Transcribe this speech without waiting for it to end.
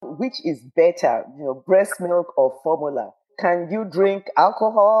which is better, breast milk or formula? Can you drink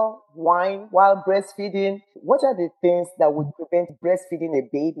alcohol, wine while breastfeeding? What are the things that would prevent breastfeeding a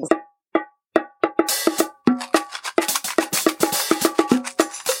baby?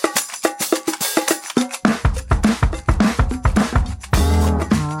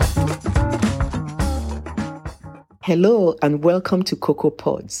 Hello and welcome to Cocoa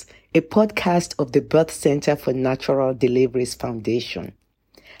Pods, a podcast of the Birth Center for Natural Deliveries Foundation.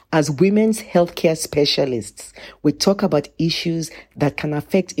 As women's healthcare specialists, we talk about issues that can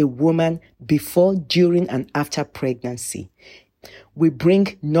affect a woman before, during, and after pregnancy. We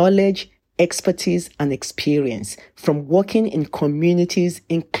bring knowledge, expertise, and experience from working in communities,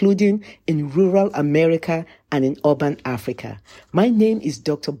 including in rural America and in urban Africa. My name is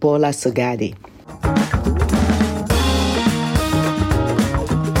Dr. Bola Sogade.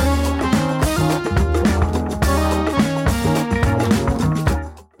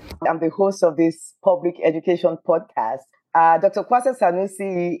 I'm the host of this public education podcast. Dr. Kwasi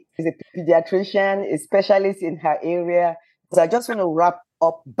Sanusi is a pediatrician, a specialist in her area. So I just want to wrap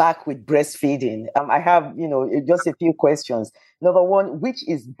up back with breastfeeding. I have, just a few questions. Number one, which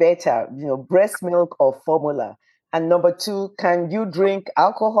is better, breast milk or formula? And number two, can you drink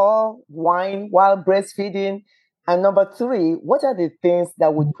alcohol, wine while breastfeeding? And number three, what are the things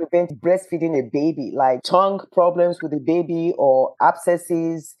that would prevent breastfeeding a baby, like tongue problems with the baby or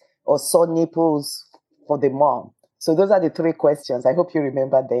abscesses or sore nipples for the mom? So those are the three questions. I hope you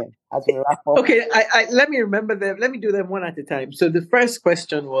remember them as we wrap up. Okay, let me remember them. Let me do them one at a time. So the first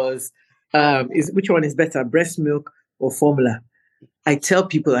question was, is which one is better, breast milk or formula? I tell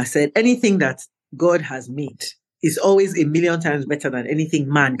people, I said, anything that God has made is always a million times better than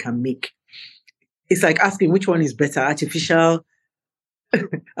anything man can make. It's like asking which one is better, artificial,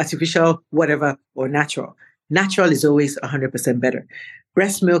 whatever, or natural. Natural is always 100% better.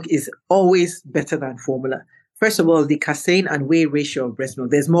 Breast milk is always better than formula. First of all, the casein and whey ratio of breast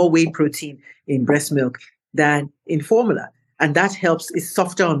milk, there's more whey protein in breast milk than in formula. And that helps. It's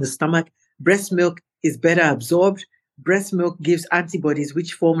softer on the stomach. Breast milk is better absorbed. Breast milk gives antibodies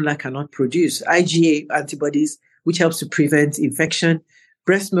which formula cannot produce. IgA antibodies, which helps to prevent infection.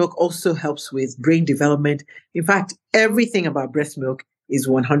 Breast milk also helps with brain development. In fact, everything about breast milk is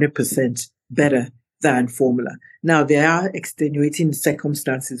 100% better than formula. Now, there are extenuating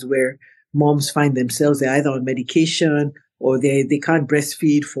circumstances where moms find themselves they're either on medication or they can't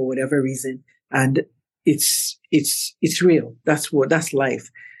breastfeed for whatever reason. And it's real. That's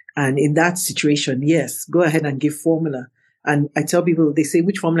life. And in that situation, yes, go ahead and give formula. And I tell people, they say,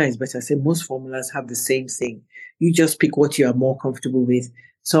 which formula is better? I say most formulas have the same thing. You just pick what you are more comfortable with.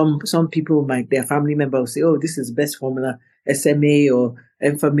 Some people, their family member will say, oh, this is best formula, SMA or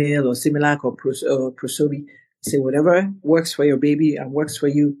Enfamil or Similac or Prosobi. Say whatever works for your baby and works for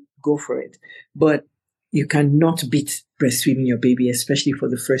you, go for it. But you cannot beat breastfeeding your baby, especially for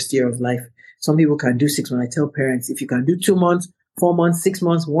the first year of life. Some people can do 6 months. I tell parents, if you can do 2 months, 4 months, 6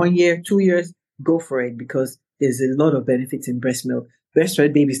 months, 1 year, 2 years, go for it because there's a lot of benefits in breast milk.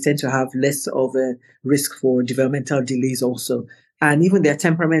 Breastfed babies tend to have less of a risk for developmental delays also. And even their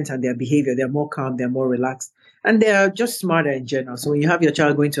temperament and their behavior, they're more calm, they're more relaxed, and they're just smarter in general. So when you have your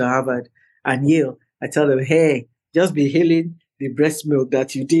child going to Harvard and Yale, I tell them, hey, just be healing the breast milk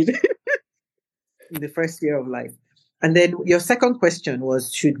that you did in the first year of life. And then your second question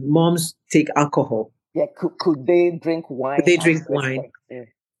was, should moms take alcohol? Yeah, could they drink wine? Could they drink wine? Yeah.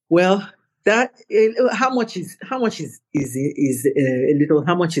 Well, that how much is a little?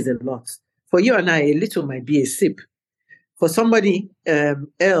 How much is a lot? For you and I, a little might be a sip. For somebody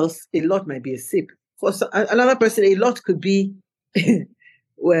else, a lot might be a sip. For another person, a lot could be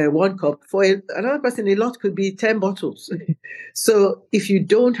 1 cup. For another person, a lot could be 10 bottles. So if you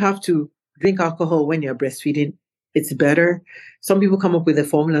don't have to drink alcohol when you're breastfeeding, it's better. Some people come up with a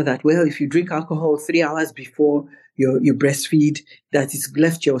formula that, well, if you drink alcohol 3 hours before you breastfeed, that it's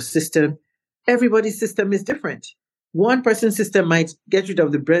left your system. Everybody's system is different. One person's system might get rid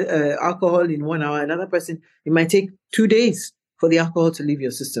of the alcohol in 1 hour. Another person, it might take 2 days for the alcohol to leave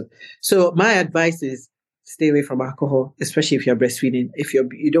your system. So my advice is stay away from alcohol, especially if you're breastfeeding. If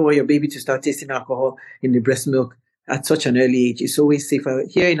you don't want your baby to start tasting alcohol in the breast milk at such an early age, it's always safer.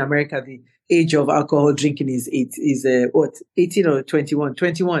 Here in America, the age of alcohol drinking is 18 or 21?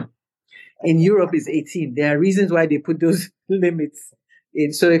 21. In Europe is 18. There are reasons why they put those limits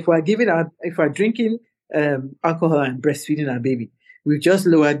in. So if we're drinking alcohol and breastfeeding our baby, we've just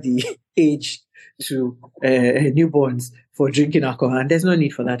lowered the age to newborns for drinking alcohol, and there's no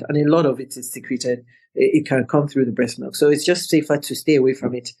need for that. And a lot of it is secreted. It can come through the breast milk. So it's just safer to stay away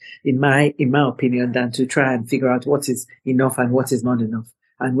from it, in my opinion, than to try and figure out what is enough and what is not enough.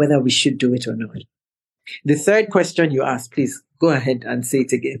 and whether we should do it or not. The third question you asked, please go ahead and say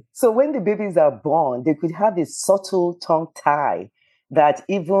it again. So when the babies are born, they could have a subtle tongue tie that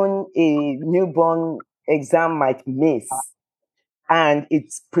even a newborn exam might miss. And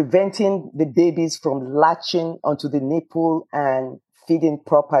it's preventing the babies from latching onto the nipple and feeding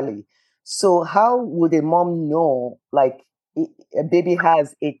properly. So how would a mom know, like, a baby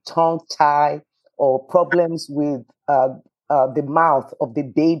has a tongue tie or problems with the mouth of the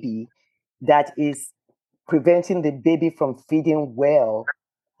baby that is preventing the baby from feeding well?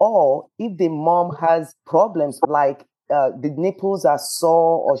 Or if the mom has problems like the nipples are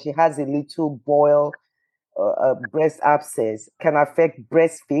sore or she has a little boil, breast abscess can affect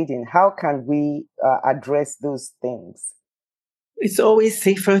breastfeeding. How can we address those things? It's always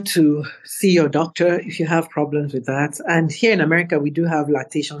safer to see your doctor if you have problems with that. And here in America, we do have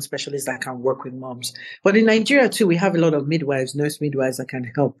lactation specialists that can work with moms. But in Nigeria too, we have a lot of midwives, nurse midwives that can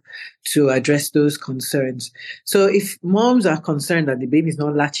help to address those concerns. So if moms are concerned that the baby is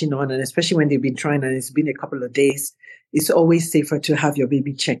not latching on, and especially when they've been trying and it's been a couple of days, it's always safer to have your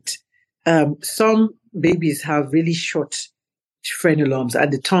baby checked. Some babies have really short frenulums at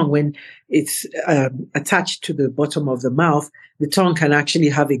the tongue. When it's attached to the bottom of the mouth, the tongue can actually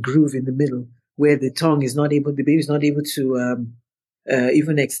have a groove in the middle where the baby is not able to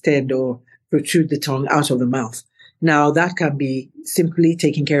even extend or protrude the tongue out of the mouth. Now, that can be simply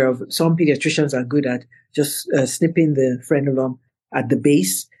taken care of. Some pediatricians are good at just snipping the frenulum at the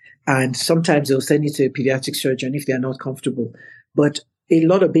base, and sometimes they'll send you to a pediatric surgeon if they're not comfortable. But a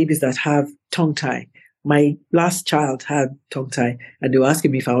lot of babies that have tongue tie, my last child had tongue tie, and they were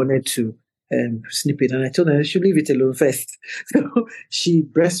asking me if I wanted to snip it. And I told her I should leave it alone first. So she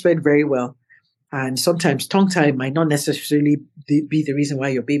breastfed very well. And sometimes tongue tie might not necessarily be the reason why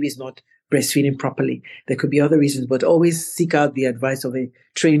your baby is not breastfeeding properly. There could be other reasons, but always seek out the advice of a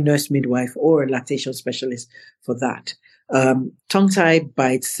trained nurse midwife or a lactation specialist for that. Tongue tie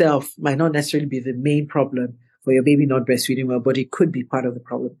by itself might not necessarily be the main problem for your baby not breastfeeding well, but it could be part of the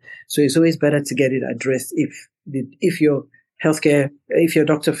problem. So it's always better to get it addressed if your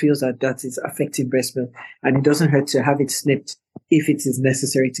doctor feels that is affecting breast milk, and it doesn't hurt to have it snipped if it is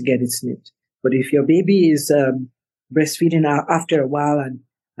necessary to get it snipped. But if your baby is breastfeeding after a while and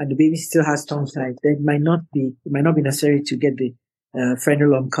the baby still has tongue tie, then it might not be necessary to get the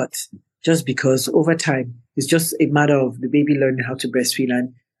frenulum cut, just because over time it's just a matter of the baby learning how to breastfeed,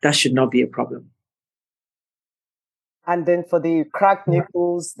 and that should not be a problem. And then for the cracked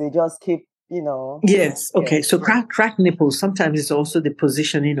nipples, they just keep, Yes. Okay. Yeah. So cracked nipples, sometimes it's also the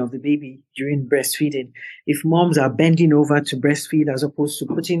positioning of the baby during breastfeeding. If moms are bending over to breastfeed as opposed to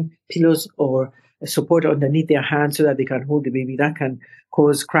putting pillows or support underneath their hands so that they can hold the baby, that can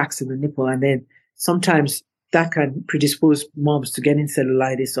cause cracks in the nipple. And then sometimes that can predispose moms to getting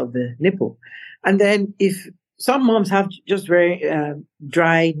cellulitis of the nipple. And then if some moms have just very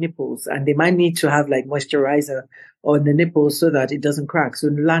dry nipples, and they might need to have like moisturizer on the nipples so that it doesn't crack. So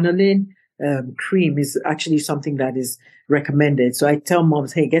lanolin cream is actually something that is recommended. So I tell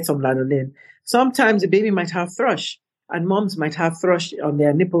moms, hey, get some lanolin. Sometimes the baby might have thrush, and moms might have thrush on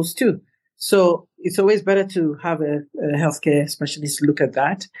their nipples too. So it's always better to have a healthcare specialist look at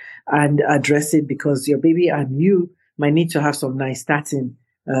that and address it, because your baby and you might need to have some nystatin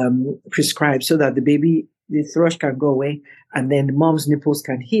prescribed so that the thrush can go away and then the mom's nipples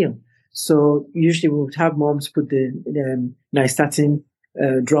can heal. So usually we would have moms put the nystatin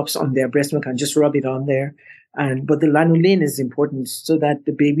drops on their breast milk and just rub it on there. But the lanolin is important so that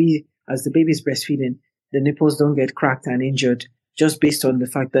as the baby is breastfeeding, the nipples don't get cracked and injured just based on the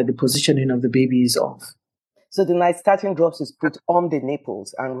fact that the positioning of the baby is off. So the nystatin drops is put on the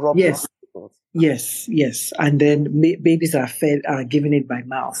nipples and rubbed on the nipples. Yes. And then babies are given it by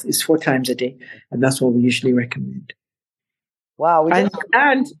mouth. It's 4 times a day, and that's what we usually recommend. Wow.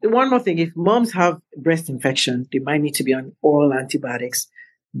 And one more thing, if moms have breast infection, they might need to be on oral antibiotics,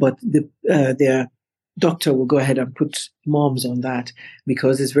 but their doctor will go ahead and put moms on that,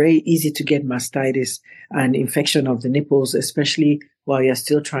 because it's very easy to get mastitis and infection of the nipples, especially while you're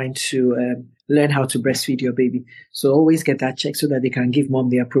still trying to learn how to breastfeed your baby. So always get that checked so that they can give mom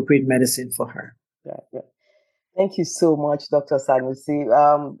the appropriate medicine for her. Yeah. Thank you so much, Dr. Sanusi.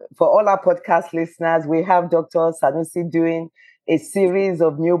 For all our podcast listeners, we have Dr. Sanusi doing a series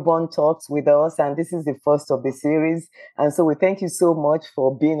of newborn talks with us, and this is the first of the series. And so we thank you so much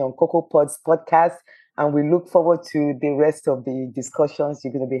for being on Cocoa Pod's podcast, and we look forward to the rest of the discussions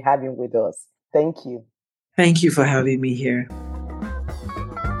you're going to be having with us. Thank you. Thank you for having me here.